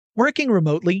Working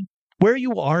remotely, where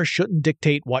you are shouldn't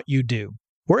dictate what you do.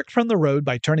 Work from the road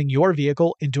by turning your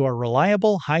vehicle into a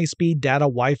reliable high-speed data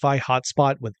Wi-Fi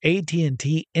hotspot with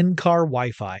AT&T in-car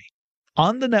Wi-Fi.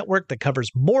 On the network that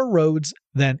covers more roads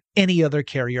than any other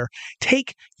carrier,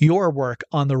 take your work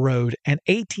on the road and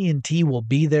AT&T will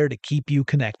be there to keep you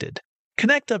connected.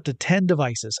 Connect up to 10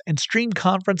 devices and stream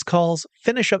conference calls,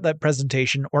 finish up that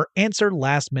presentation, or answer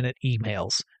last-minute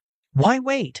emails. Why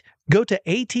wait? Go to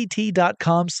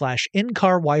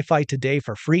att.com/in-car Wi-Fi today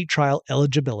for free trial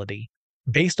eligibility.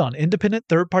 Based on independent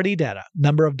third-party data,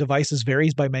 number of devices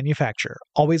varies by manufacturer.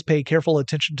 Always pay careful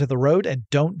attention to the road and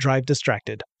don't drive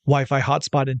distracted. Wi-Fi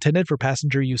hotspot intended for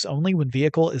passenger use only when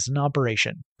vehicle is in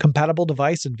operation. Compatible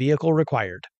device and vehicle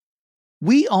required.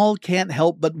 We all can't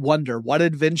help but wonder what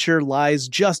adventure lies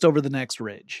just over the next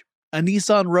ridge. A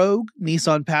Nissan Rogue,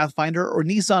 Nissan Pathfinder, or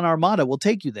Nissan Armada will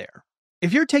take you there.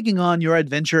 If you're taking on your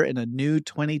adventure in a new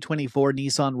 2024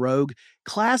 Nissan Rogue,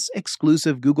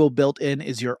 class-exclusive Google built-in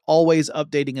is your always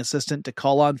updating assistant to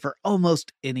call on for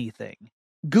almost anything.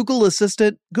 Google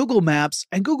Assistant, Google Maps,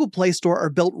 and Google Play Store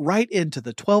are built right into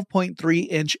the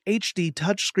 12.3-inch HD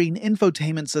touchscreen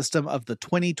infotainment system of the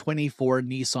 2024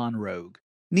 Nissan Rogue.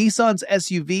 Nissan's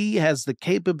SUV has the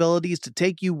capabilities to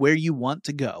take you where you want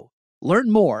to go.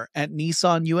 Learn more at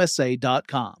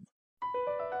nissanusa.com.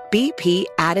 BP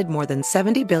added more than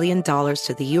 $70 billion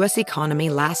to the U.S. economy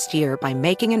last year by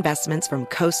making investments from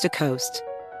coast to coast.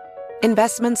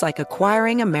 Investments like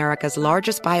acquiring America's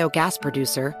largest biogas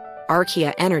producer,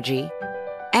 Archaea Energy,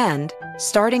 and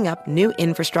starting up new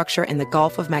infrastructure in the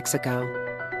Gulf of Mexico.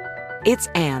 It's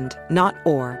and, not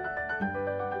or.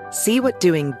 See what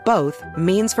doing both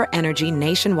means for energy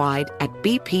nationwide at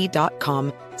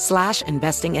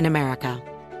bp.com/investing in America.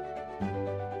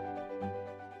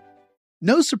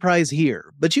 No surprise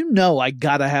here, but you know I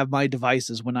gotta have my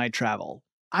devices when I travel.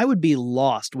 I would be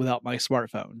lost without my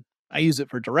smartphone. I use it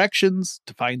for directions,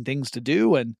 to find things to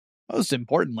do, and most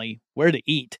importantly, where to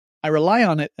eat. I rely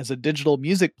on it as a digital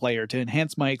music player to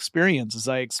enhance my experience as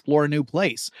I explore a new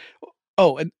place.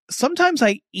 Oh, and sometimes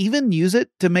I even use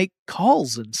it to make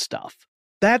calls and stuff.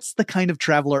 That's the kind of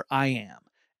traveler I am.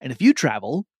 And if you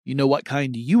travel, you know what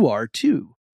kind you are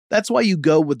too. That's why you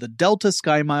go with the Delta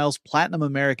SkyMiles Platinum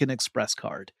American Express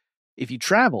card. If you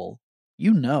travel,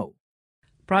 you know.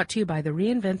 Brought to you by the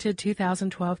reinvented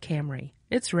 2012 Camry.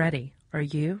 It's ready. Are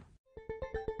you?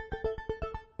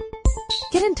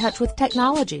 Get in touch with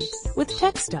technology with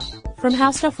Tech Stuff from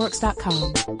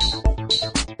HowStuffWorks.com.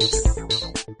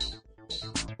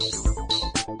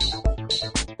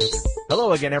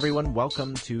 Hello again, everyone.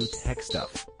 Welcome to Tech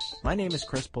Stuff. My name is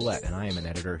Chris Pollette, and I am an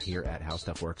editor here at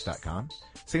HowStuffWorks.com.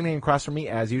 Sitting across from me,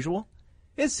 as usual,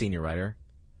 is senior writer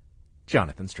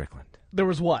Jonathan Strickland. There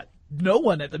was what? No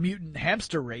one at the mutant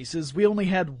hamster races. We only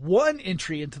had one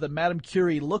entry into the Madame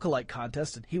Curie lookalike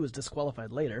contest, and he was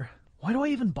disqualified later. Why do I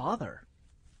even bother?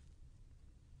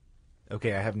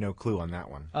 Okay, I have no clue on that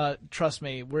one. Trust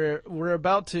me, we're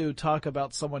about to talk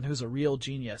about someone who's a real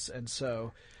genius, and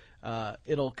so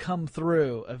it'll come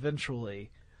through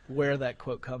eventually where that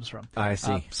quote comes from. I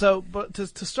see. But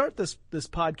to start this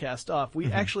podcast off, we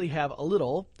actually have a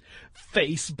little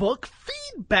Facebook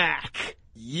feedback.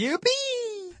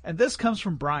 Yippee! And this comes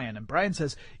from Brian, and Brian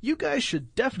says, you guys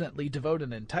should definitely devote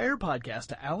an entire podcast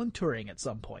to Alan Turing at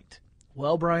some point.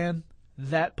 Well, Brian,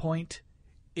 that point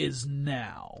is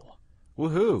now.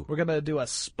 Woohoo! We're going to do a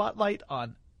spotlight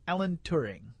on Alan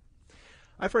Turing.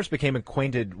 I first became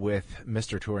acquainted with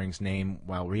Mr. Turing's name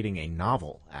while reading a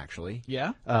novel, actually.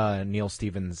 Yeah? Neil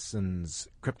Stephenson's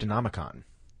Cryptonomicon.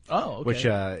 Oh, okay. Which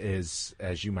is,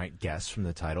 as you might guess from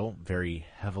the title, very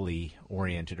heavily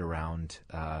oriented around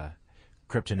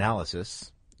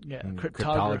cryptanalysis. Yeah,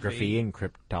 cryptography and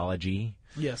cryptology.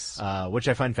 Yes. Which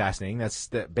I find fascinating.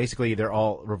 Basically, they're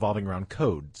all revolving around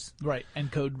codes. Right,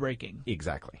 and code breaking.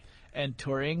 Exactly. And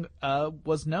Turing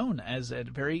was known as a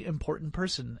very important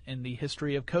person in the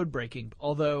history of code breaking.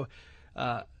 Although,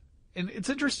 and it's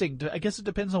interesting. I guess it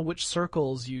depends on which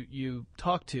circles you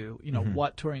talk to. You know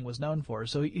what Turing was known for.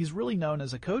 So he's really known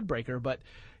as a code breaker, but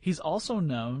he's also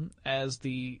known as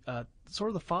the sort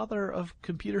of the father of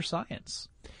computer science.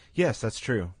 Yes, that's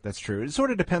true. That's true. It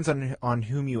sort of depends on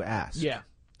whom you ask. Yeah.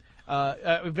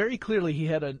 Very clearly, he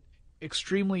had an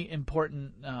extremely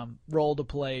important role to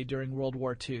play during World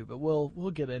War II, but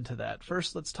we'll get into that.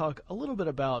 First, let's talk a little bit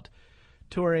about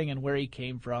Turing and where he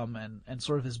came from and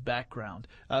sort of his background.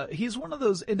 He's one of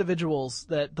those individuals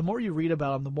that the more you read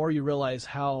about him, the more you realize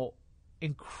how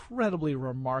incredibly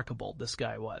remarkable this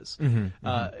guy was.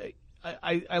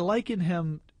 I liken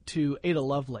him to Ada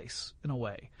Lovelace in a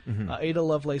way. Ada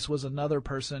Lovelace was another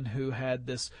person who had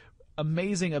this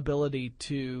amazing ability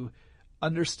to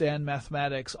understand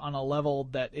mathematics on a level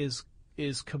that is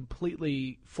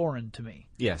completely foreign to me.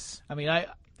 Yes. I mean, I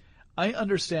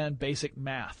understand basic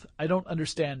math. I don't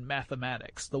understand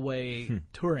mathematics the way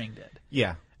Turing did.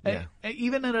 Yeah. Yeah.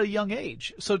 Even at a young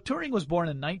age. So Turing was born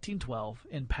in 1912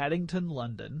 in Paddington,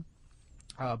 London.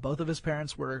 Both of his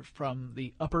parents were from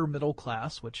the upper middle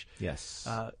class, which Yes.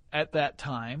 At that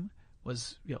time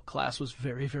was, class was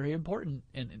very, very important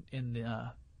in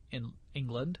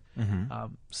England.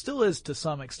 Still is to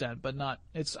some extent, but not.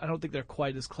 I don't think they're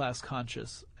quite as class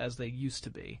conscious as they used to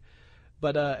be.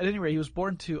 But at any rate, he was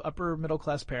born to upper middle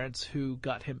class parents who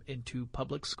got him into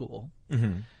public school.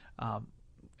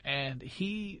 And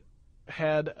he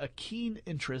had a keen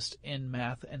interest in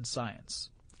math and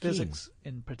science, physics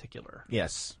in particular.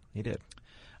 Yes, he did.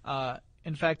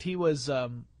 In fact, he was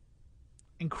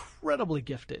incredibly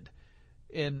gifted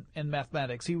in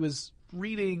mathematics. He was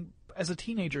reading, as a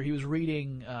teenager, he was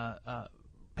reading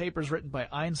papers written by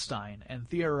Einstein and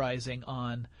theorizing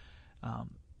on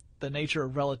the nature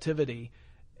of relativity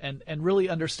and really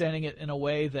understanding it in a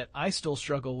way that I still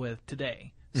struggle with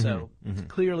today. So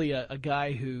clearly a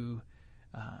guy whose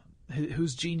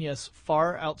genius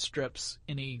far outstrips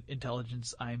any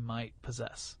intelligence I might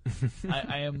possess.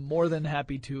 I am more than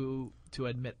happy to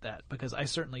admit that, because I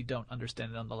certainly don't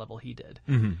understand it on the level he did.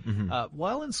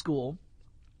 While in school,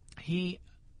 he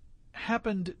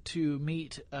happened to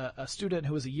meet a student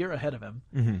who was a year ahead of him,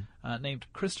 named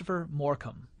Christopher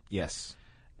Morcom. Yes.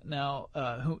 Now,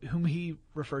 whom he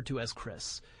referred to as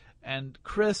Chris. And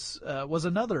Chris was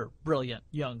another brilliant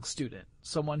young student,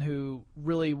 someone who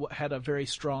really had a very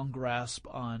strong grasp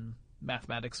on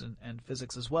mathematics and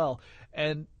physics as well.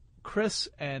 And Chris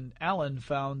and Alan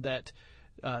found that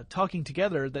talking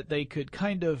together, that they could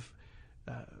kind of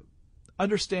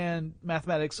understand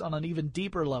mathematics on an even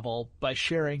deeper level by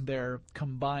sharing their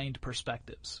combined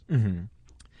perspectives. And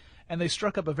they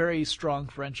struck up a very strong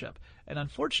friendship. And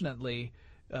unfortunately,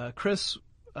 Chris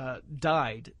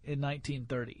died in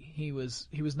 1930. He was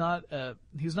not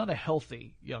a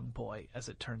healthy young boy, as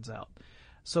it turns out.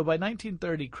 So by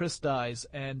 1930, Chris dies,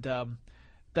 and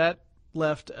that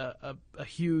left a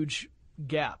huge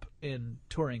gap in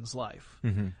Turing's life.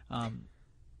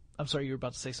 I'm sorry, you were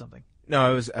about to say something.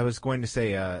 No, I was going to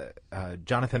say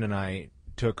Jonathan and I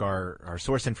took our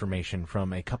source information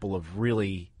from a couple of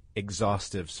really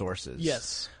exhaustive sources.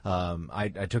 Yes.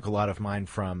 I took a lot of mine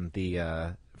from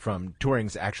from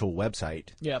Turing's actual website,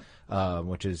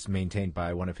 which is maintained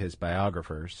by one of his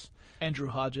biographers, Andrew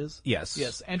Hodges.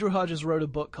 Yes. Andrew Hodges wrote a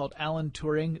book called Alan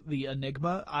Turing: The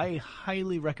Enigma. I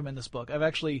highly recommend this book.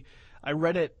 I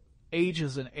read it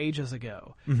ages and ages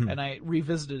ago, and I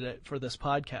revisited it for this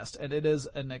podcast, and it is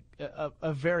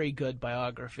a very good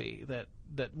biography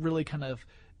that really kind of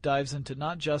dives into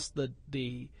not just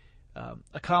the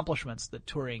accomplishments that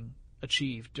Turing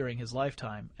achieved during his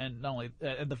lifetime, and not only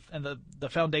the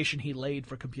foundation he laid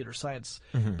for computer science,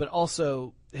 but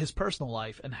also his personal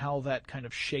life and how that kind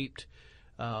of shaped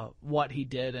what he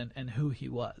did and who he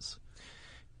was.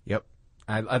 Yep.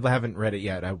 I haven't read it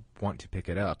yet. I want to pick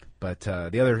it up. But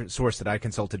the other source that I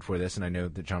consulted for this, and I know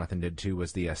that Jonathan did too,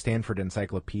 was the Stanford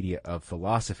Encyclopedia of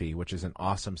Philosophy, which is an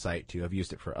awesome site too. I've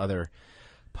used it for other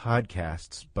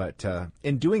podcasts. But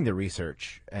in doing the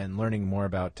research and learning more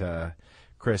about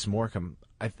Chris Morcom,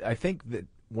 I think that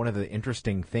one of the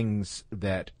interesting things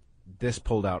that this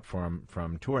pulled out from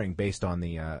Turing, based on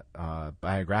the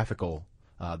biographical,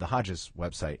 the Hodges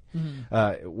website,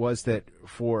 was that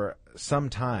for some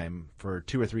time, for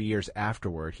 2 or 3 years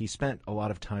afterward, he spent a lot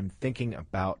of time thinking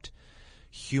about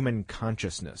human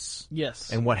consciousness. Yes.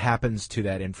 And what happens to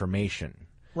that information.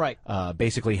 Right.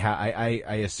 Basically, how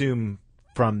I assume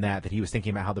from that he was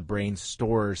thinking about how the brain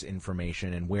stores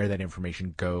information and where that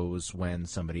information goes when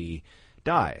somebody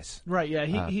dies. Right, yeah.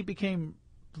 He became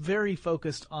very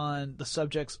focused on the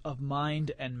subjects of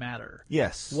mind and matter.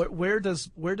 Yes. Where does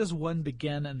one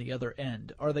begin and the other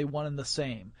end? Are they one and the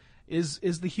same? Is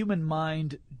the human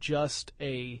mind just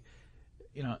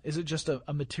is it just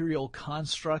a material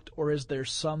construct, or is there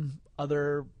some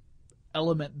other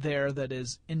element there that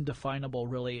is indefinable,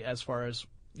 really, as far as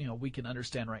we can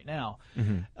understand right now?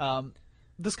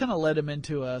 This kind of led him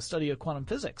into a study of quantum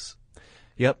physics.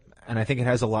 Yep, and I think it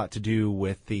has a lot to do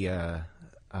with the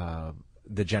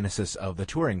genesis of the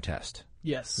Turing test.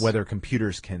 Yes. Whether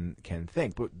computers can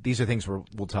think. But these are things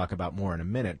we'll talk about more in a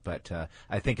minute. But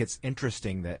I think it's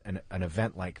interesting that an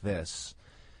event like this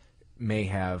may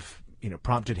have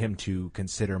prompted him to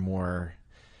consider more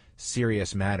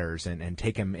serious matters and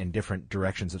take him in different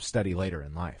directions of study later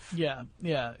in life.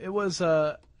 Yeah. It was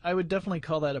I would definitely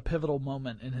call that a pivotal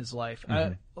moment in his life.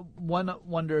 One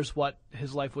wonders what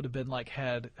his life would have been like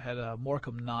had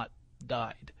Morecambe not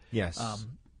died. Yes.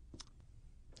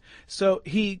 So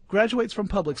he graduates from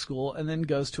public school and then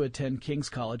goes to attend King's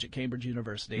College at Cambridge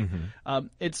University.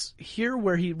 It's here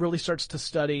where he really starts to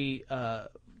study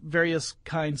various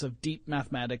kinds of deep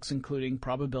mathematics, including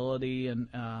probability and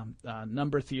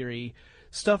number theory,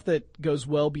 stuff that goes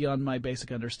well beyond my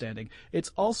basic understanding.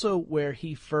 It's also where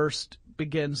he first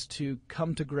begins to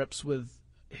come to grips with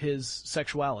his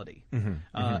sexuality.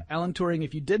 Alan Turing,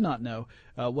 if you did not know,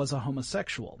 was a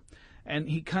homosexual. And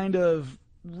he kind of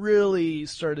really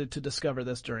started to discover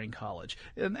this during college.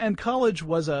 And college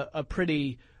was a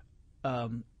pretty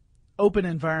open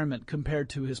environment compared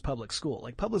to his public school.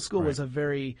 Like, public school was a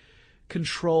very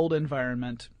controlled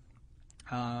environment,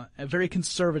 a very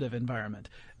conservative environment.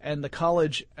 And the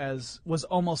college was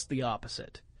almost the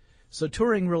opposite. So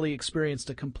Turing really experienced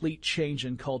a complete change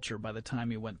in culture by the time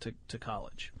he went to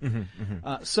college.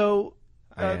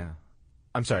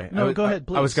 I'm sorry. No, go ahead,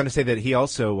 please. I was going to say that he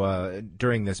also,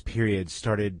 during this period,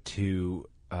 started to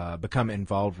become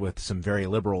involved with some very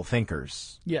liberal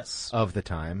thinkers of the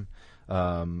time.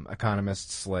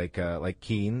 Economists like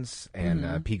Keynes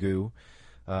and Pigou.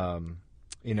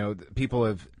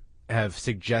 People have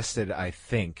suggested, I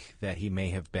think, that he may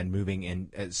have been moving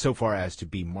in so far as to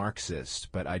be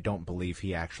Marxist, but I don't believe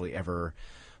he actually ever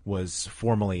was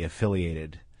formally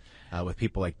affiliated with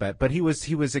people like that. But he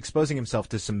was exposing himself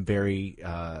to some very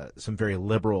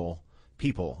liberal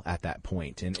people at that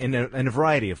point, in a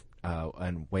variety of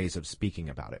and ways of speaking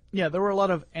about it. Yeah, there were a lot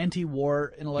of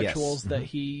anti-war intellectuals that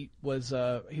he was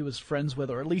friends with,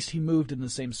 or at least he moved in the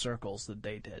same circles that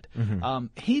they did.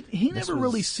 He never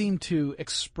really seemed to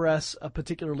express a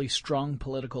particularly strong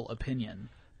political opinion.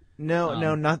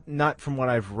 No, not from what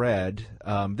I've read.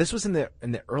 This was in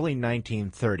the early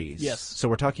 1930s. Yes. So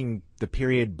we're talking the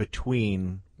period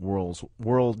between World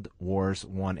Wars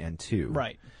I and II.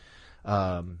 Right.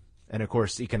 And of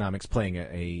course, economics playing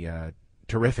a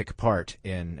terrific part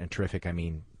I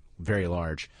mean very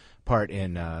large part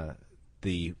in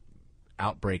the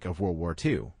outbreak of World War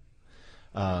II.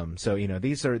 So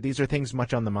these are things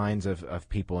much on the minds of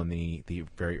people in the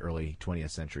very early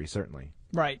 20th century, certainly.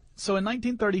 Right. So in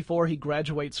 1934, he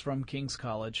graduates from King's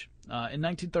College. In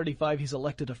 1935, he's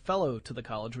elected a fellow to the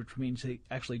college, which means he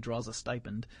actually draws a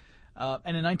stipend.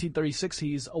 And in 1936,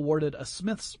 he's awarded a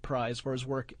Smith's Prize for his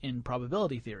work in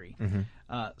probability theory.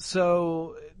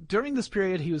 So during this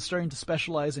period, he was starting to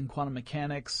specialize in quantum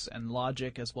mechanics and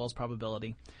logic as well as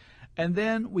probability. And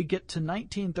then we get to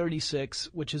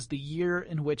 1936, which is the year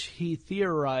in which he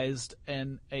theorized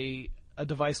a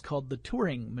device called the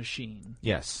Turing machine.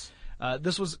 Yes.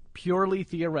 This was purely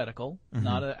theoretical,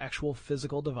 not an actual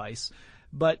physical device.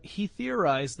 But he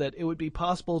theorized that it would be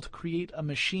possible to create a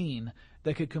machine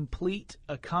that could complete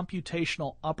a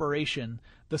computational operation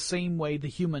the same way the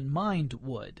human mind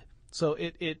would. So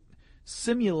it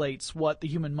simulates what the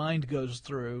human mind goes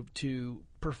through to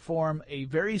perform a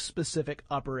very specific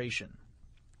operation.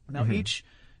 Now, each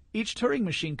Turing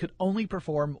machine could only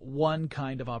perform one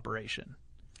kind of operation.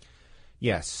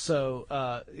 Yes.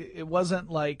 So it wasn't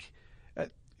like...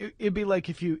 It'd be like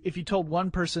if you told one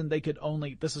person they could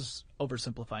only, this is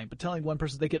oversimplifying, but telling one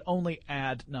person they could only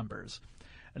add numbers,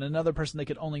 and another person they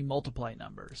could only multiply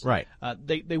numbers. Right.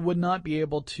 They would not be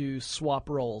able to swap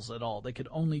roles at all. They could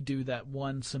only do that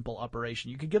one simple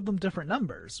operation. You could give them different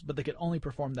numbers, but they could only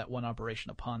perform that one operation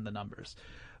upon the numbers.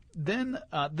 Then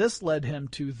this led him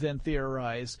to then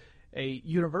theorize a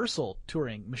universal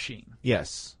Turing machine.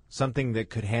 Yes. Something that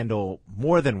could handle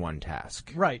more than one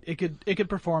task. Right. It could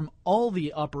perform all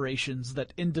the operations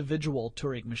that individual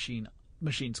Turing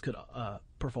machines could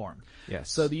perform.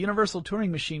 Yes. So the universal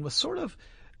Turing machine was sort of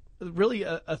really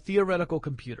a theoretical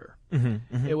computer.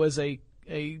 It was a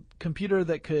computer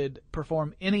that could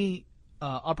perform any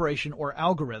operation or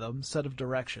algorithm, set of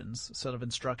directions, set of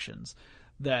instructions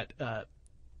that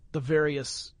the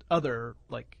various other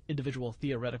individual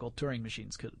theoretical Turing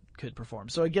machines could perform.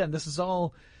 So again, this is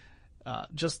all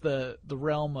just the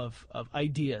realm of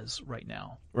ideas right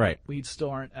now. Right. We still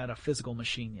aren't at a physical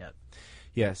machine yet.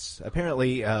 Yes.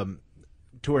 Apparently,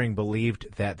 Turing believed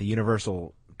that the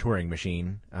universal Turing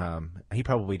machine, he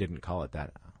probably didn't call it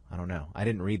that. I don't know. I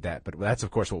didn't read that, but that's,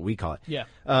 of course, what we call it. Yeah.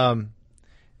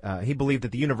 He believed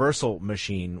that the universal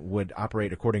machine would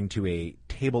operate according to a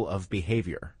table of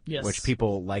behavior, Yes. which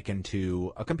people liken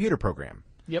to a computer program.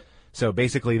 Yep. So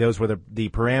basically, those were the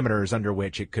parameters under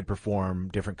which it could perform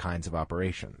different kinds of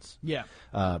operations. Yeah.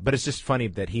 But it's just funny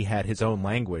that he had his own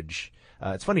language.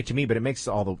 It's funny to me, but it makes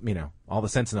all the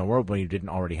sense in the world when you didn't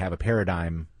already have a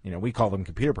paradigm. We call them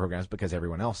computer programs because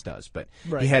everyone else does, but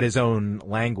Right. he had his own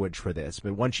language for this.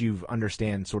 But once you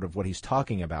understand sort of what he's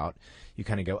talking about, you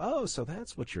kind of go, oh, so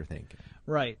that's what you're thinking.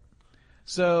 Right.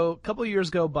 So a couple of years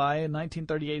go by. In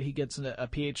 1938, he gets a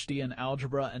PhD in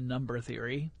algebra and number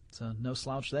theory. So no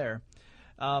slouch there.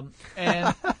 And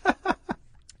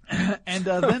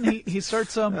then he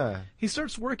starts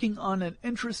working on an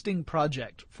interesting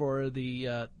project for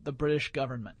the British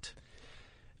government.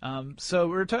 So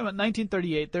we were talking about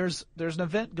 1938. There's an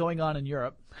event going on in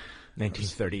Europe.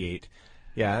 1938.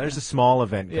 Yeah, there's a small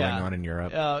event going on in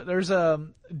Europe.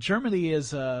 Germany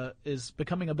is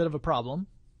becoming a bit of a problem.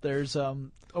 There's a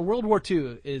World War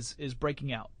II is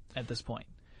breaking out at this point.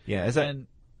 Yeah,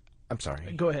 I'm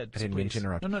sorry. Go ahead. I didn't mean to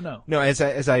interrupt. No. No, as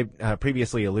I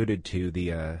previously alluded to,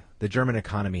 the German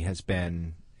economy has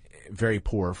been very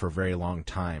poor for a very long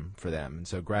time for them, and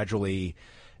so gradually,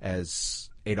 as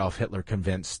Adolf Hitler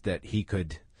convinced that he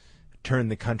could turn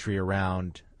the country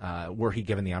around, were he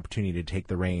given the opportunity to take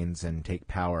the reins and take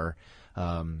power,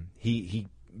 he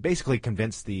basically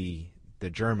convinced the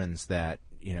Germans that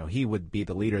he would be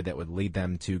the leader that would lead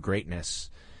them to greatness,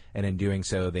 and in doing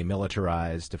so, they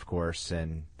militarized, of course,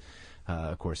 and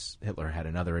of course, Hitler had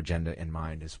another agenda in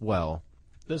mind as well.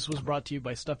 This was brought to you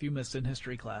by stuff you missed in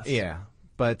history class. Yeah,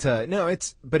 but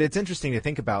it's interesting to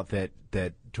think about that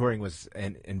Turing was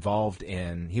involved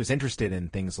in. He was interested in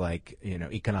things like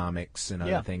economics and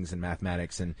other things and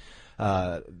mathematics, and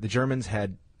the Germans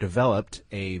had developed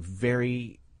a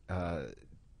very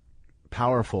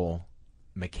powerful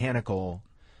mechanical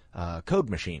code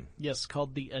machine. Yes,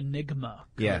 called the Enigma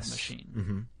code machine.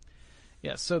 Mm-hmm.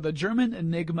 Yes, so the German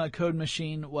Enigma code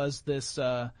machine was this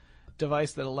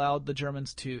device that allowed the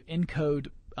Germans to encode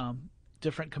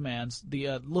different commands.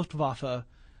 The Luftwaffe,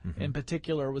 in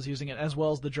particular, was using it, as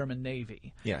well as the German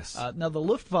Navy. Yes. Now, the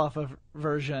Luftwaffe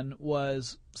version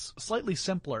was slightly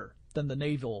simpler than the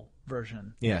naval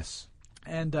version. Yes.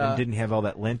 And didn't have all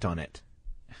that lint on it.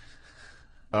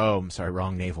 Oh, I'm sorry,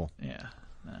 wrong naval. Yeah.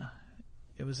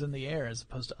 It was in the air as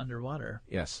opposed to underwater.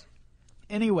 Yes.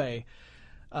 Anyway,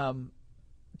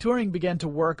 Turing began to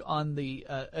work on the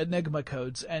Enigma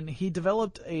codes, and he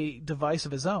developed a device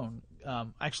of his own.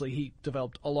 Actually, he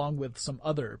developed along with some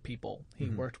other people. He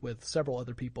worked with several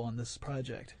other people on this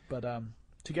project. But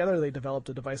together they developed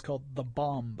a device called the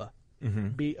Bombe,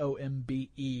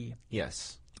 B-O-M-B-E.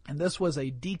 Yes. And this was a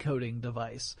decoding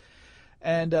device.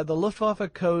 And the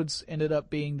Luftwaffe codes ended up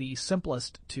being the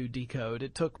simplest to decode.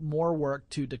 It took more work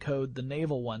to decode the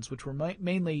naval ones, which were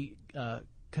mainly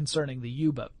concerning the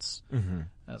U-boats,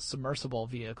 submersible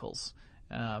vehicles,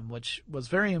 which was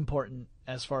very important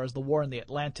as far as the war in the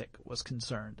Atlantic was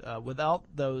concerned. Without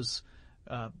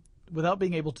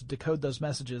being able to decode those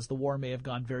messages, the war may have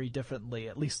gone very differently.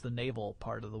 At least the naval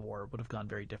part of the war would have gone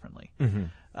very differently.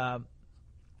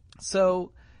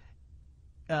 So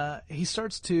he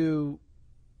starts to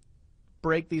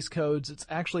break these codes. It's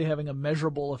actually having a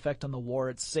measurable effect on the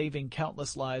war. It's saving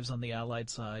countless lives on the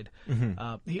Allied side.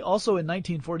 He also, in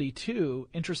 1942,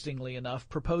 interestingly enough,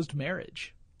 proposed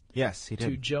marriage. Yes, he did.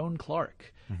 To Joan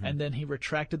Clark. And then he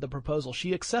retracted the proposal.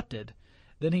 She accepted.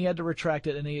 Then he had to retract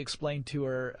it, and he explained to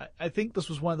her. I think this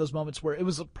was one of those moments where it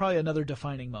was probably another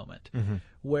defining moment,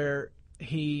 where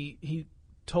he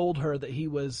told her that he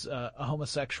was a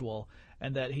homosexual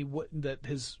and that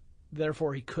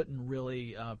therefore he couldn't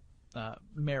really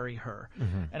marry her.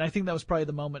 And I think that was probably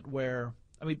the moment where,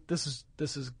 I mean, this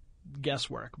is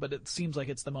guesswork, but it seems like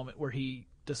it's the moment where he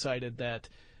decided that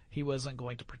he wasn't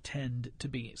going to pretend to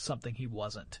be something he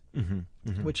wasn't,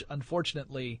 which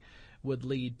unfortunately would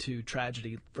lead to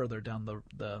tragedy further down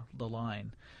the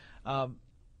line.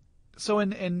 So in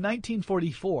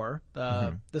 1944,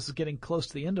 this is getting close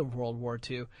to the end of World War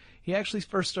II, he actually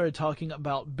first started talking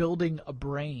about building a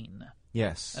brain.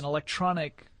 Yes. An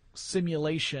electronic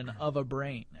simulation of a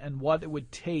brain and what it would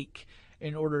take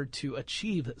in order to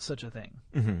achieve such a thing.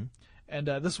 And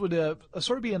this would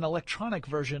sort of be an electronic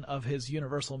version of his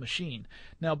universal machine.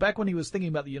 Now, back when he was thinking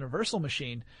about the universal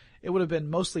machine, it would have been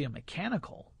mostly a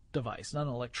mechanical device, not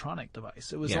an electronic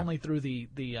device. It was only through the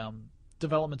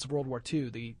developments of World War II,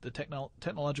 the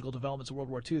technological developments of World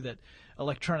War II, that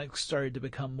electronics started to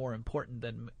become more important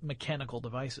than mechanical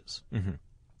devices.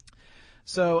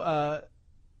 So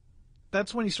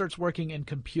that's when he starts working in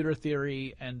computer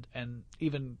theory and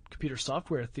even computer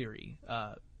software theory.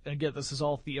 And again, this is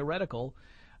all theoretical,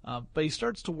 but he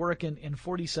starts to work in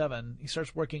 1947. He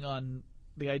starts working on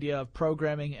the idea of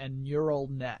programming and neural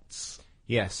nets.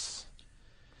 Yes.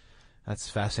 That's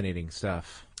fascinating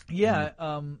stuff. Yeah.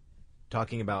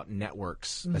 Talking about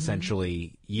networks,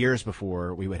 essentially, years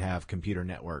before we would have computer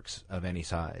networks of any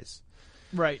size.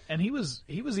 Right, and he was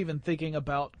even thinking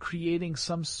about creating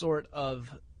some sort of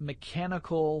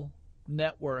mechanical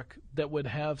network that would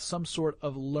have some sort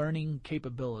of learning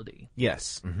capability.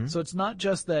 Yes. So it's not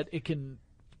just that it can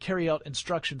carry out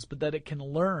instructions, but that it can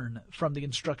learn from the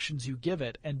instructions you give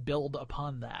it and build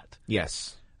upon that.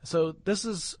 Yes. So this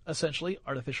is essentially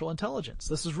artificial intelligence.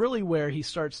 This is really where he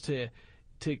starts to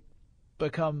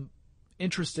become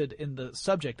interested in the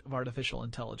subject of artificial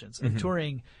intelligence. And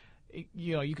Turing,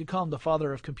 you could call him the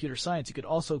father of computer science. You could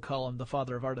also call him the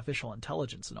father of artificial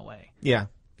intelligence in a way. Yeah,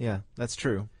 that's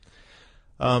true.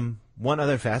 One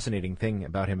other fascinating thing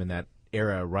about him in that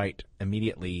era, right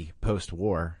immediately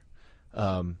post-war,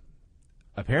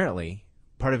 apparently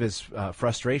part of his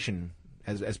frustration,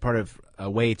 as part of a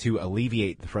way to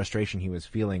alleviate the frustration he was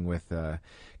feeling with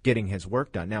getting his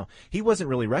work done. Now, he wasn't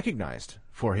really recognized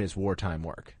for his wartime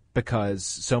work because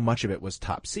so much of it was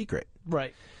top secret.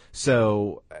 Right.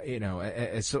 So,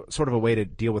 as sort of a way to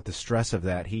deal with the stress of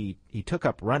that, he took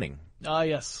up running. Ah,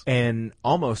 yes. And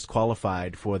almost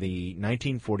qualified for the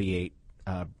 1948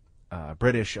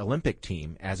 British Olympic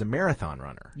team as a marathon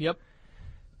runner. Yep.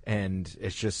 And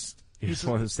it's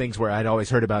one of those things where I'd always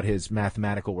heard about his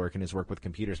mathematical work and his work with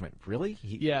computers. I went, really?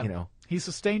 He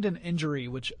sustained an injury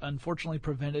which unfortunately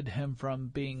prevented him from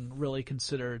being really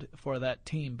considered for that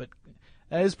team. But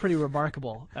that is pretty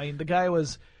remarkable. I mean, the guy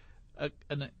was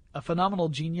a phenomenal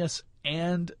genius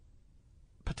and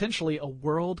potentially a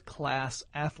world-class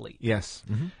athlete. Yes.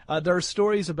 There are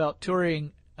stories about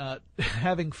Turing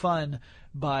having fun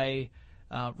by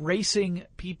racing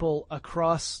people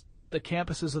across the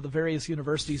campuses of the various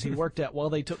universities he worked at while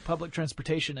they took public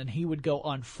transportation, and he would go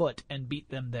on foot and beat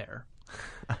them there.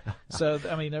 So,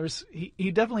 I mean,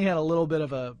 he definitely had a little bit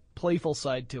of a playful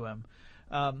side to him.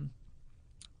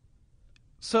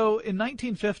 So in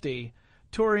 1950,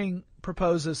 Turing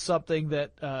proposes something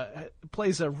that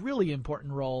plays a really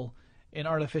important role in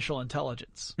artificial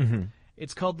intelligence.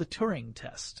 It's called the Turing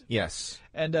test. Yes.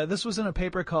 And this was in a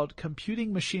paper called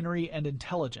Computing Machinery and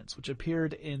Intelligence, which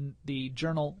appeared in the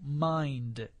journal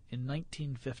Mind in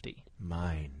 1950.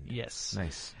 Mind. Yes.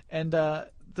 Nice. And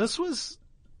this was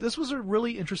a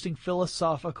really interesting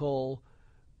philosophical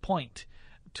point.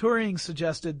 Turing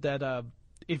suggested that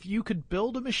if you could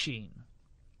build a machine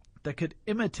that could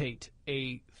imitate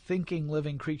a thinking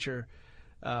living creature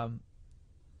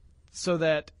so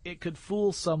that it could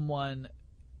fool someone,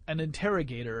 an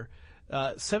interrogator,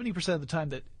 70% of the time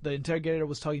that the interrogator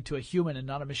was talking to a human and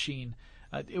not a machine,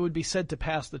 it would be said to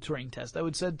pass the Turing test. It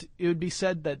would be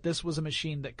said that this was a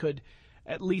machine that could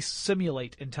at least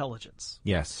simulate intelligence.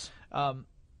 Yes.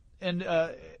 And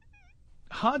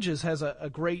Hodges has a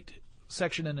great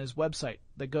section in his website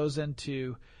that goes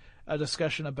into a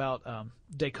discussion about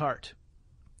Descartes.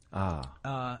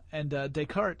 And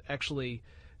Descartes actually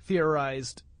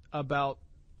theorized about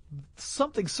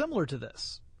something similar to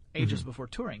this ages before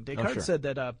Turing. Descartes said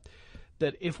that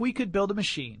if we could build a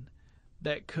machine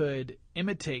that could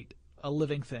imitate a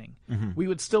living thing, we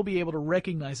would still be able to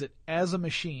recognize it as a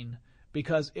machine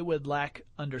because it would lack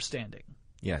understanding.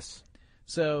 Yes.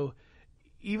 So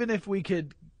even if we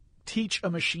could teach a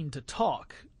machine to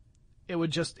talk, it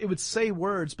would say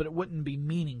words, but it wouldn't be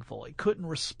meaningful. It couldn't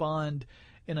respond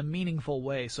in a meaningful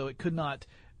way, so it could not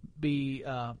be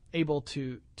able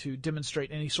to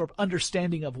demonstrate any sort of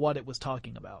understanding of what it was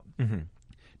talking about.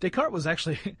 Descartes was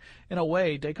actually, in a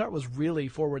way, Descartes was really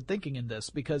forward-thinking in this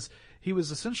because he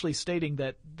was essentially stating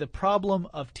that the problem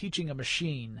of teaching a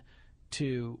machine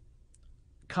to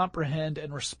comprehend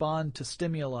and respond to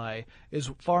stimuli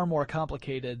is far more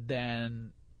complicated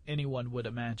than anyone would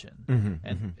imagine.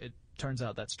 It turns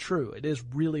out that's true. It is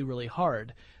really, really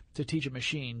hard to teach a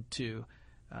machine to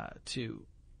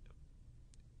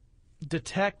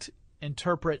detect,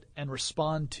 interpret, and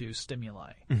respond to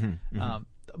stimuli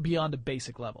beyond a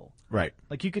basic level. Right.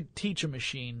 Like you could teach a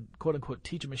machine, quote unquote,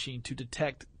 teach a machine to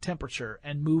detect temperature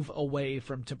and move away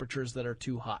from temperatures that are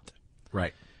too hot.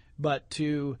 Right. But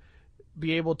to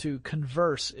be able to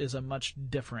converse is a much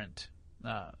different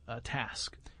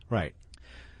task. Right.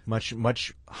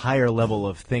 Much higher level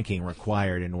of thinking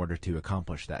required in order to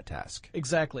accomplish that task.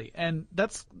 Exactly. And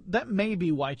that may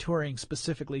be why Turing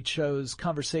specifically chose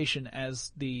conversation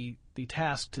as the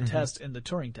task to test in the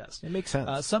Turing test. It makes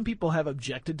sense. Some people have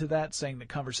objected to that, saying that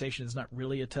conversation is not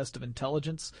really a test of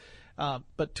intelligence.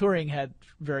 But Turing had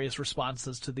various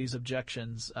responses to these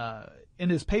objections. In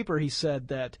his paper, he said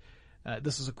that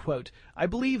This is a quote. "I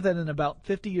believe that in about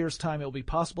 50 years' time it will be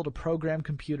possible to program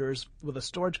computers with a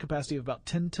storage capacity of about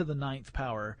 10 to the 9th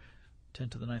power." 10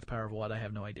 to the 9th power of what? I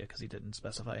have no idea because he didn't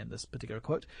specify in this particular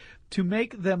quote. "To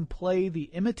make them play the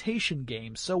imitation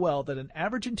game so well that an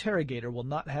average interrogator will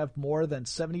not have more than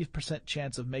 70%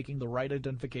 chance of making the right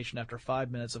identification after 5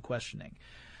 minutes of questioning."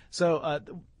 So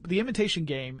the imitation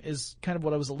game is kind of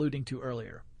what I was alluding to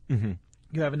earlier. Mm-hmm.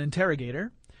 You have an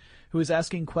interrogator who is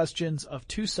asking questions of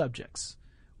two subjects.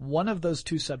 One of those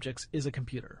two subjects is a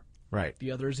computer. Right.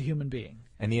 The other is a human being.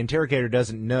 And the interrogator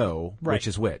doesn't know Right. which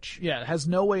is which. Yeah, it has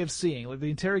no way of seeing. Like the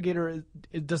interrogator,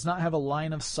 it does not have a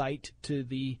line of sight to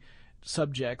the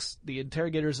subjects. The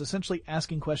interrogator is essentially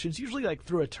asking questions, usually like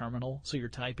through a terminal, so you're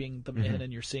typing them in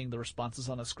and you're seeing the responses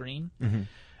on a screen.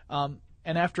 Mm-hmm.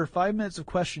 And after 5 minutes of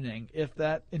questioning, if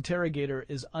that interrogator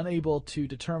is unable to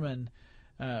determine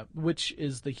which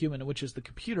is the human and which is the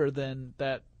computer, then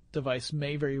that device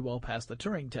may very well pass the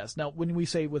Turing test. Now, when we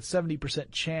say with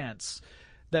 70% chance,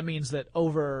 that means that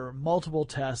over multiple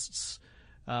tests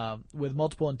with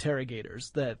multiple interrogators,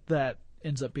 that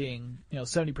ends up being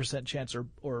 70% chance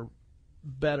or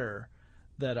better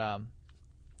that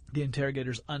the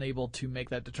interrogator's unable to make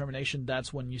that determination.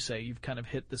 That's when you say you've kind of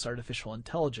hit this artificial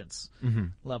intelligence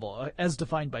level, as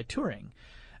defined by Turing.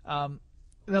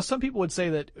 Now, some people would say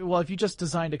that, well, if you just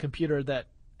designed a computer that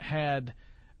had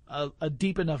a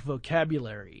deep enough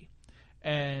vocabulary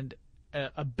and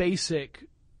a basic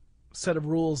set of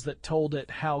rules that told it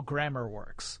how grammar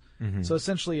works, so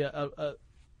essentially a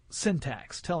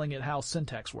syntax, telling it how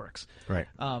syntax works, Right.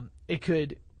 It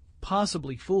could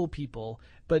possibly fool people,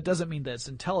 but it doesn't mean that it's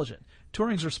intelligent.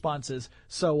 Turing's response is,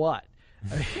 so what?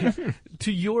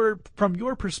 From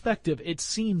your perspective, it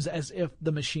seems as if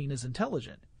the machine is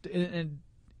intelligent. And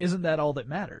isn't that all that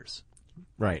matters?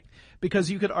 Right. Because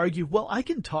you could argue, well, I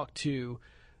can talk to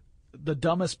the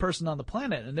dumbest person on the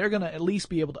planet, and they're going to at least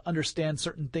be able to understand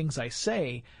certain things I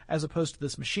say, as opposed to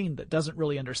this machine that doesn't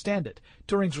really understand it.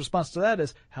 Turing's response to that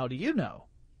is, how do you know?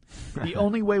 The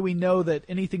only way we know that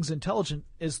anything's intelligent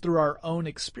is through our own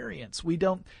experience. We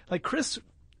don't, like Chris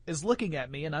is looking at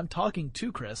me and I'm talking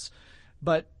to Chris,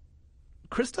 but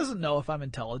Chris doesn't know if I'm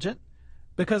intelligent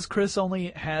because Chris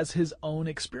only has his own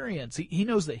experience. He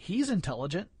knows that he's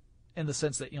intelligent in the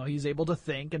sense that, he's able to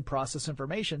think and process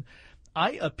information.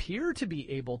 I appear to be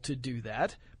able to do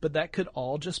that, but that could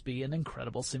all just be an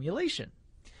incredible simulation.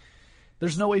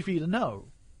 There's no way for you to know,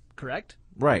 correct?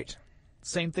 Right.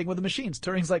 Same thing with the machines.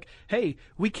 Turing's like, hey,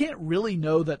 we can't really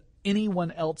know that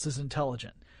anyone else is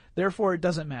intelligent. Therefore, it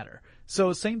doesn't matter.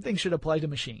 So same thing should apply to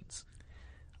machines.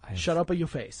 Shut up your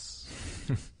face.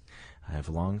 I have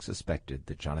long suspected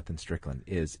that Jonathan Strickland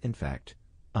is, in fact,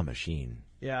 a machine.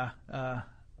 Yeah.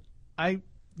 Let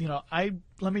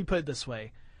me put it this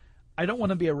way. I don't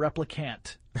want to be a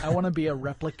replicant. I want to be a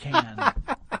replican.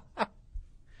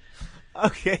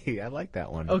 Okay, I like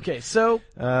that one. Okay, so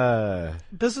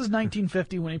this is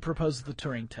 1950 when he proposes the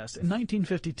Turing test. In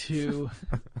 1952,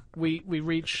 we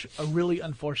reach a really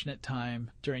unfortunate time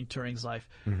during Turing's life.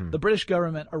 The British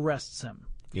government arrests him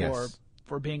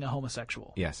for being a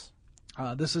homosexual. Yes.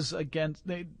 This is against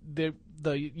the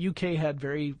UK had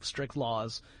very strict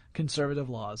laws, conservative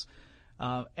laws,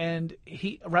 and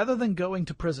he, rather than going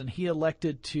to prison, he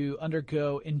elected to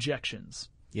undergo injections.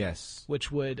 Yes.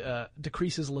 Which would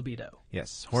decrease his libido.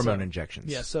 Yes, hormone injections.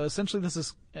 Yeah, so essentially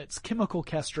it's chemical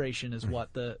castration is what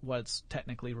it's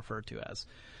technically referred to as.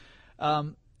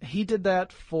 He did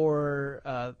that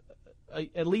for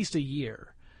at least a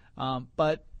year.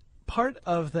 But part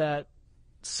of that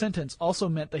sentence also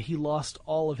meant that he lost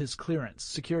all of his clearance,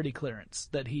 security clearance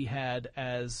that he had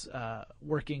as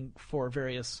working for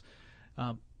various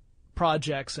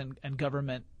projects and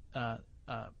government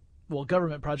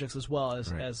government projects as well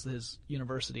as his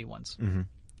university ones.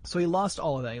 So he lost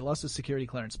all of that. He lost his security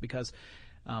clearance because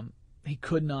he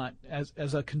could not,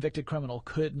 as a convicted criminal,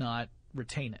 could not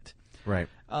retain it. Right.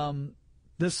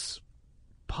 This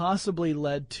possibly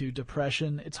led to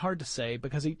depression. It's hard to say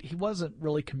because he wasn't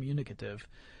really communicative.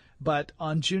 But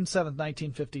on June 7th,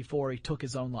 1954, he took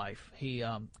his own life. He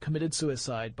committed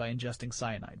suicide by ingesting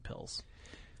cyanide pills.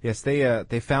 Yes,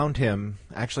 they found him.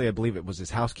 Actually, I believe it was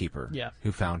his housekeeper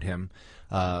who found him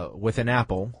with an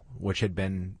apple, which had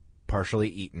been partially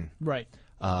eaten. Right.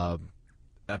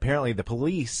 Apparently, the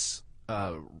police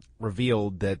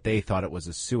revealed that they thought it was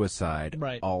a suicide.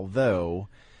 Right. Although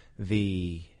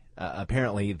his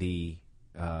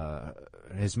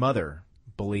mother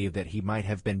believed that he might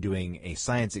have been doing a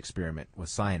science experiment with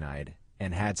cyanide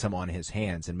and had some on his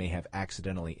hands and may have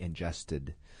accidentally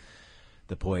ingested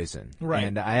the poison. Right.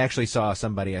 And I actually saw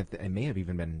somebody, it may have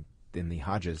even been in the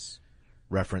Hodges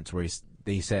reference, where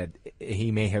they said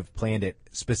he may have planned it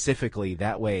specifically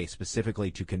that way,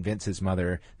 specifically to convince his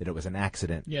mother that it was an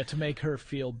accident. Yeah, to make her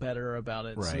feel better about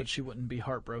it, so Right. that she wouldn't be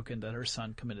heartbroken that her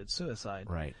son committed suicide.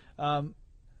 Right.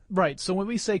 Right. So when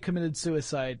we say committed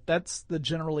suicide, that's the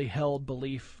generally held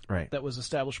belief Right. that was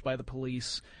established by the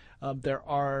police. There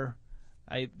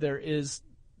is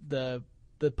the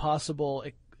possible.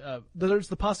 There's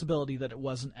the possibility that it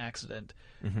was an accident,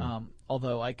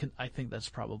 although I think that's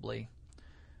probably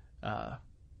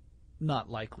not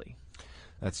likely.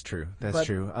 That's true. That's But-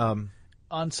 true.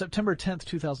 On September 10th,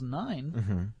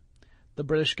 2009, the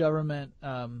British government,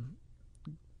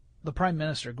 the Prime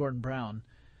Minister, Gordon Brown,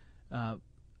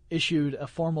 issued a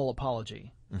formal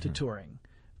apology to Turing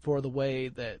for the way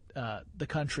that the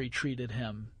country treated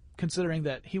him, considering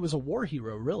that he was a war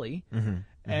hero, really,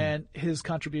 and his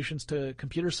contributions to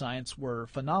computer science were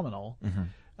phenomenal.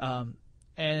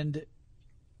 And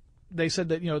they said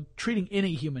that, treating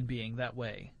any human being that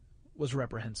way was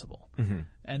reprehensible,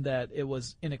 and that it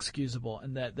was inexcusable,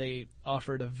 and that they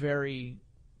offered a very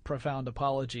profound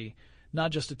apology,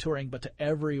 not just to Turing, but to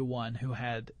everyone who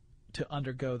had to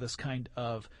undergo this kind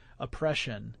of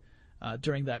oppression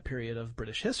during that period of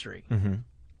British history.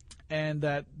 And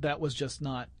that was just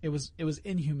not, it was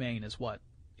inhumane is what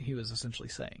he was essentially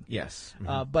saying. Yes.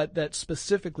 But that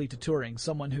specifically to Turing,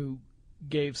 someone who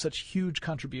gave such huge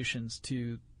contributions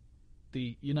to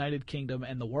the United Kingdom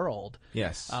and the world,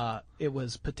 Yes. it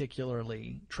was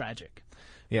particularly tragic.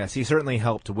 Yes, he certainly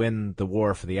helped win the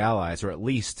war for the Allies, or at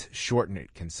least shorten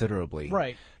it considerably.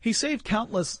 Right. He saved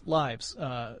countless lives,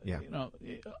 on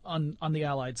the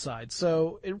Allied side.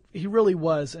 So he really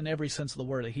was, in every sense of the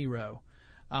word, a hero.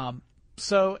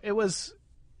 So it was,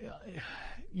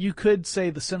 you could say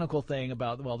the cynical thing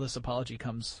about, well, this apology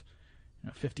comes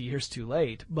 50 years too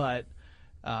late, but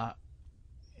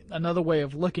another way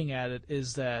of looking at it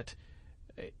is that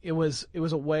it was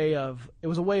a way of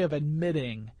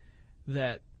admitting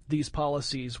that these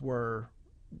policies were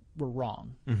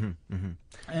wrong.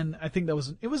 And I think it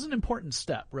was an important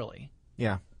step, really.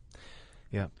 Yeah.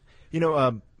 Yeah.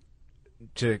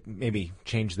 To maybe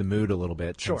change the mood a little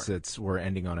bit, Sure. since we're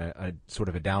ending on a sort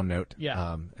of a down note.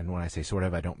 Yeah. And when I say sort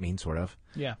of, I don't mean sort of.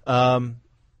 Yeah.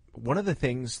 One of the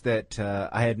things that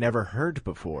I had never heard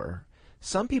before,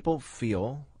 some people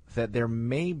feel that there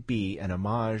may be an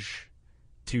homage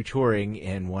to Turing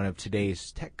in one of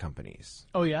today's tech companies.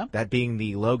 Oh, yeah? That being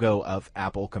the logo of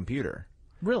Apple Computer.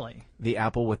 Really? The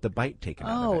apple with the bite taken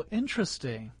out of it. Oh,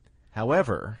 interesting.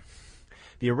 However,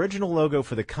 the original logo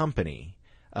for the company,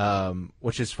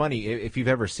 which is funny, if you've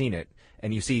ever seen it,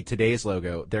 and you see today's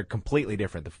logo, they're completely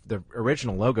different. The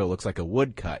original logo looks like a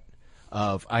woodcut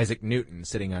of Isaac Newton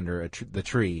sitting under the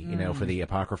tree, for the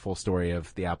apocryphal story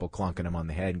of the apple clunking him on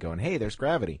the head and going, hey, there's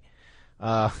gravity.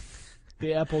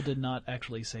 The apple did not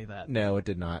actually say that. No, it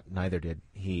did not. Neither did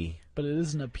he. But it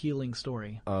is an appealing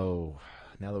story. Oh,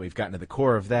 now that we've gotten to the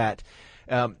core of that,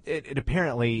 it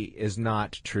apparently is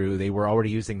not true. They were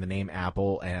already using the name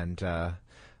Apple, and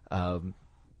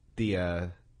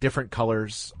the different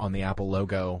colors on the Apple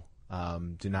logo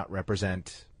do not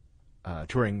represent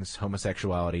Turing's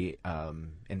homosexuality.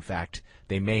 In fact,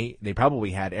 they probably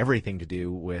had everything to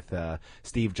do with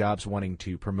Steve Jobs wanting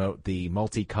to promote the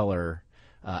multicolor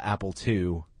Apple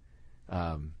II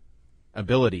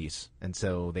abilities, and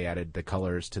so they added the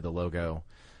colors to the logo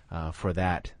for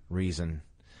that reason.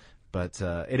 But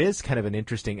it is kind of an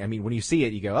interesting, when you see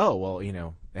it, you go, oh,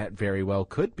 well, that very well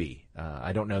could be.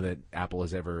 I don't know that Apple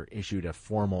has ever issued a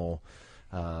formal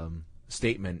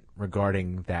statement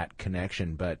regarding that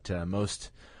connection, but most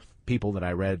people that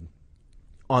I read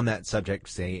on that subject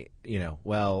say,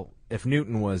 well, if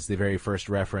Newton was the very first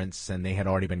reference and they had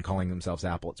already been calling themselves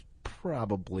Apple, it's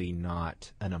probably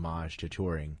not an homage to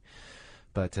Turing.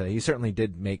 But he certainly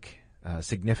did make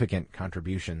significant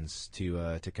contributions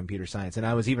to computer science. And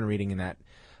I was even reading in that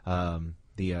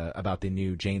about the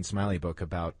new Jane Smiley book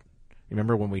about,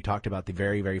 remember when we talked about the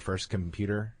very, very first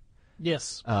computer?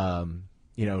 Yes.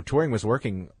 Turing was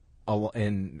working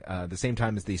in the same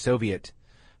time as the Soviet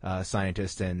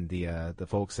scientists and the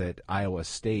folks at Iowa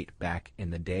State back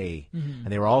in the day, and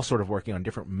they were all sort of working on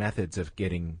different methods of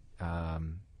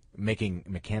making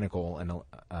mechanical and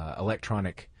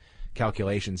electronic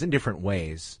calculations in different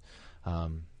ways.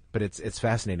 But it's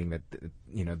fascinating that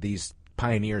these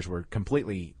pioneers were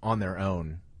completely on their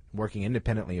own, working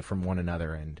independently from one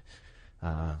another, and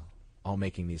all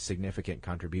making these significant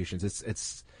contributions.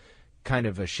 It's kind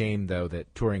of a shame, though,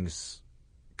 that Turing's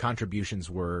contributions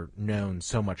were known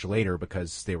so much later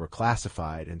because they were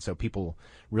classified, and so people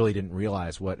really didn't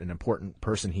realize what an important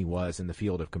person he was in the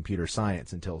field of computer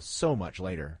science until so much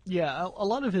later. Yeah, a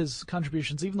lot of his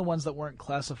contributions, even the ones that weren't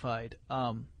classified,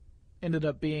 ended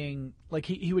up being like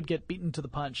he would get beaten to the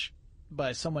punch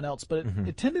by someone else, but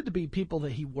it tended to be people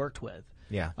that he worked with.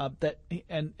 Yeah.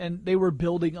 And they were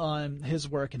building on his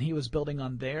work, and he was building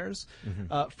on theirs.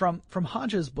 From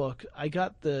Hodge's book, I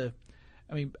got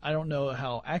I don't know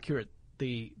how accurate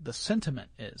the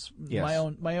sentiment is.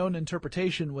 Yes. My own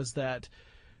interpretation was that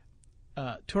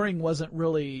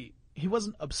Turing he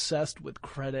wasn't obsessed with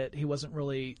credit.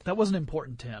 That wasn't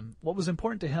important to him. What was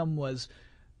important to him was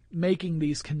making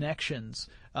these connections.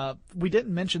 We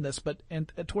didn't mention this, but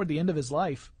toward the end of his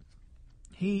life,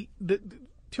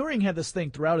 Turing had this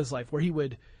thing throughout his life where he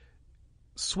would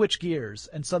switch gears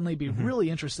and suddenly be really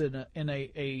interested in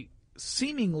a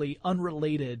seemingly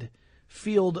unrelated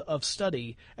field of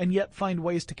study, and yet find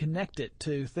ways to connect it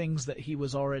to things that he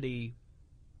was already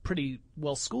pretty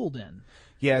well schooled in.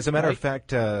 Yeah, as a matter of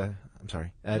fact, I'm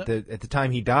sorry. At the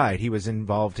time he died, he was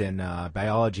involved in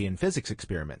biology and physics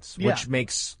experiments, which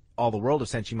makes all the world of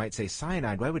sense. You might say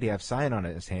cyanide. Why would he have cyanide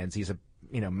on his hands? He's a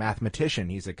mathematician.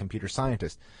 He's a computer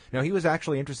scientist. No, he was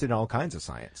actually interested in all kinds of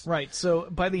science. Right. So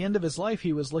by the end of his life,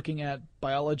 he was looking at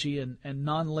biology and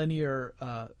nonlinear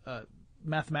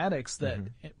mathematics that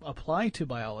apply to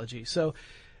biology. So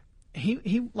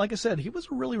he, like I said, he was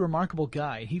a really remarkable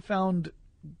guy. He found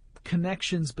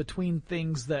connections between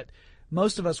things that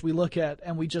most of us we look at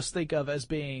and we just think of as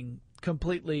being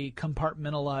completely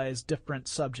compartmentalized different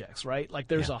subjects, right? Like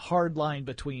there's a hard line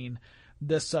between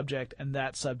this subject and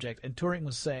that subject. And Turing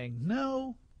was saying,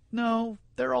 no,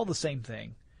 they're all the same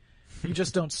thing. You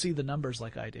just don't see the numbers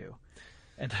like I do.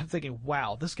 And I'm thinking,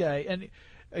 wow, this guy, and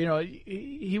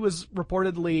he was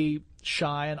reportedly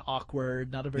shy and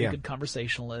awkward, not a very good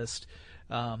conversationalist.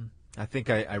 I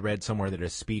think I read somewhere that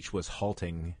his speech was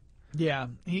halting. Yeah,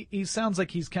 he sounds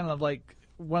like he's kind of like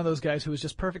one of those guys who was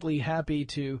just perfectly happy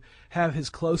to have his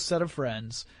close set of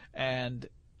friends and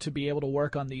to be able to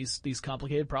work on these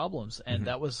complicated problems, and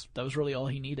that was really all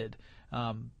he needed.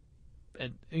 And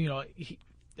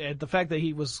the fact that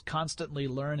he was constantly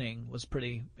learning was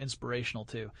pretty inspirational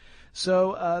too.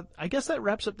 So I guess that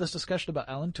wraps up this discussion about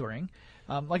Alan Turing.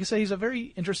 Like I say, he's a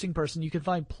very interesting person. You can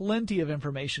find plenty of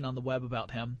information on the web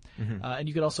about him, and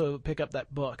you could also pick up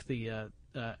that book, the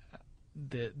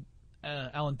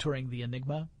Alan Turing, The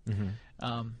Enigma.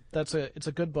 It's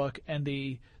a good book, and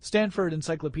the Stanford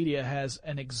Encyclopedia has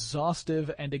an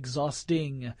exhaustive and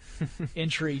exhausting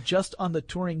entry just on the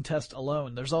Turing test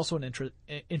alone. There's also an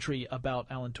entry about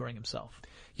Alan Turing himself.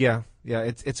 Yeah.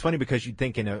 It's funny because you'd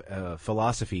think in a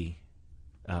philosophy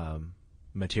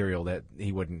material that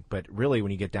he wouldn't, but really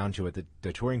when you get down to it,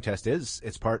 the Turing test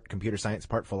it's part computer science,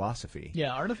 part philosophy.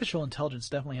 Yeah, artificial intelligence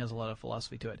definitely has a lot of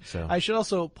philosophy to it. So, I should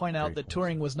also point out that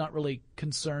Turing was not really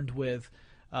concerned with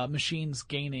machines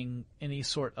gaining any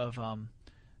sort of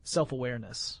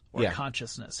self-awareness or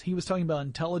consciousness. He was talking about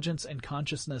intelligence and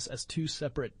consciousness as two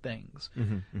separate things,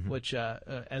 which,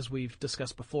 as we've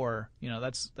discussed before,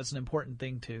 that's an important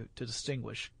thing to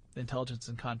distinguish intelligence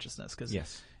and consciousness, because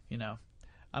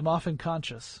I'm often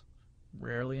conscious,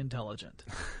 rarely intelligent.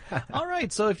 All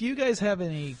right, so if you guys have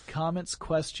any comments,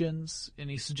 questions,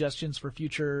 any suggestions for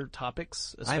future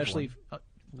topics, especially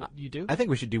you do? I think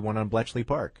we should do one on Bletchley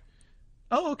Park.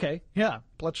 Oh, okay. Yeah,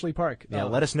 Bletchley Park. Yeah,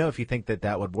 let us know if you think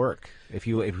that would work. If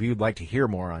you'd like to hear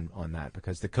more on that,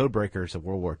 because the code breakers of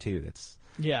World War II,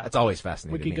 that's always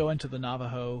fascinating. We could go into the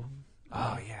Navajo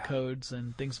codes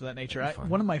and things of that nature.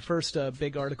 One of my first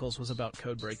big articles was about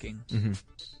code breaking.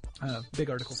 Big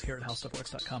articles here at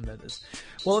HowStuffWorks.com, that is.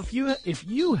 Well, if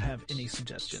you have any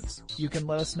suggestions, you can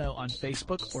let us know on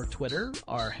Facebook or Twitter.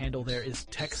 Our handle there is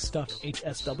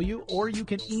TechStuffHSW, or you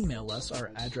can email us.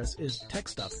 Our address is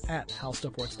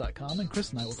techstuff@HowStuffWorks.com, and Chris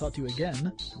and I will talk to you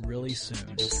again really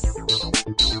soon.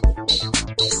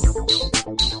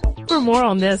 For more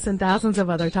on this and thousands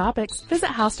of other topics, visit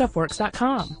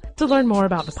HowStuffWorks.com. To learn more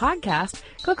about the podcast,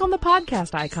 click on the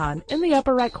podcast icon in the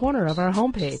upper right corner of our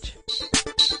homepage.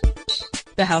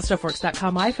 The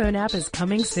HowStuffWorks.com iPhone app is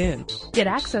coming soon. Get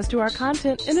access to our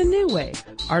content in a new way.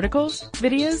 Articles,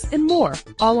 videos, and more,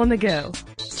 all on the go.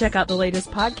 Check out the latest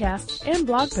podcasts and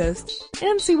blog posts,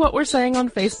 and see what we're saying on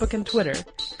Facebook and Twitter.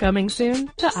 Coming soon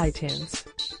to iTunes.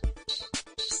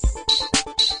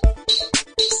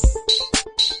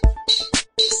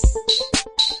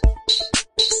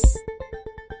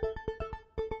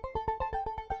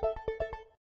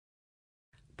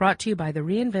 Brought to you by the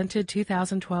reinvented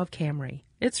 2012 Camry.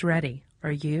 It's ready.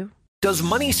 Are you? Does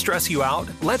money stress you out?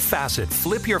 Let Facet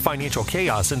flip your financial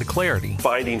chaos into clarity.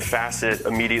 Finding Facet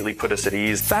immediately put us at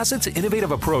ease. Facet's innovative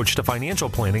approach to financial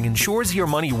planning ensures your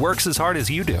money works as hard as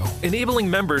you do, enabling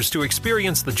members to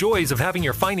experience the joys of having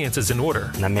your finances in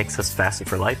order. And that makes us Facet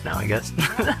for life now, I guess.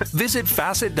 Visit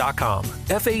Facet.com,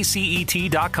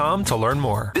 FACET.com to learn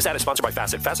more. This ad is sponsored by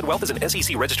Facet. Facet Wealth is an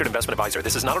SEC registered investment advisor.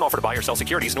 This is not an offer to buy or sell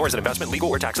securities, nor is it investment, legal,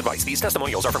 or tax advice. These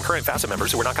testimonials are from current Facet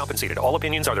members who are not compensated. All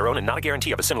opinions are their own and not a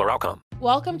guarantee of a similar outcome.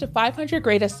 Welcome to 500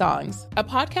 Greatest Songs, a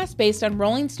podcast based on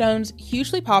Rolling Stone's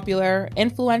hugely popular,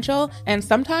 influential, and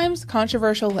sometimes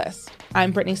controversial list.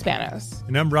 I'm Brittany Spanos.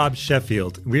 And I'm Rob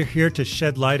Sheffield. We're here to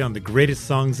shed light on the greatest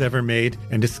songs ever made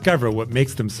and discover what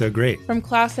makes them so great. From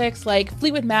classics like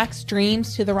Fleetwood Mac's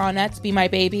Dreams to the Ronettes' Be My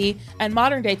Baby, and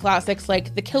modern-day classics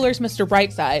like The Killer's Mr.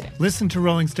 Brightside. Listen to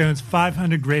Rolling Stone's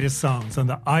 500 Greatest Songs on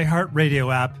the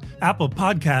iHeartRadio app, Apple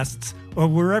Podcasts, or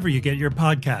wherever you get your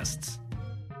podcasts.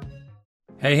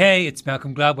 Hey, it's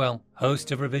Malcolm Gladwell,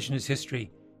 host of Revisionist History.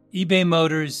 eBay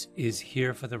Motors is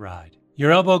here for the ride.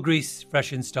 Your elbow grease,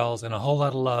 fresh installs, and a whole lot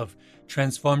of love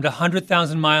transformed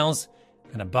 100,000 miles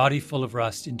and a body full of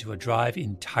rust into a drive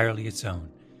entirely its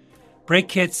own. Brake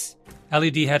kits,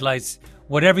 LED headlights,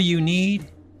 whatever you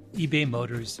need, eBay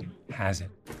Motors has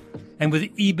it. And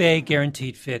with eBay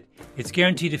Guaranteed Fit, it's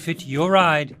guaranteed to fit your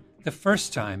ride the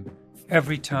first time,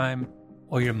 every time,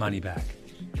 or your money back.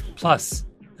 Plus,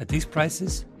 at these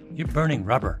prices, you're burning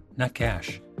rubber, not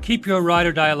cash. Keep your ride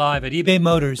or die alive at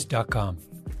ebaymotors.com.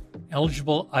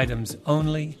 Eligible items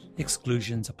only.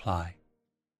 Exclusions apply.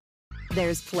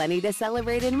 There's plenty to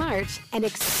celebrate in March and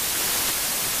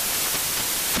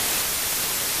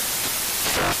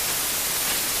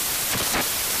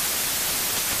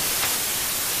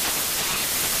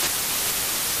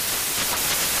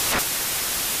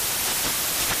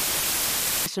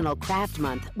National Craft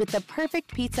Month with the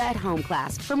perfect pizza at home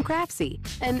class from Craftsy.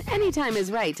 And anytime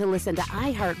is right to listen to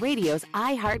iHeartRadio's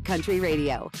iHeartCountry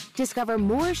Radio. Discover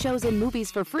more shows and movies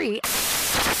for free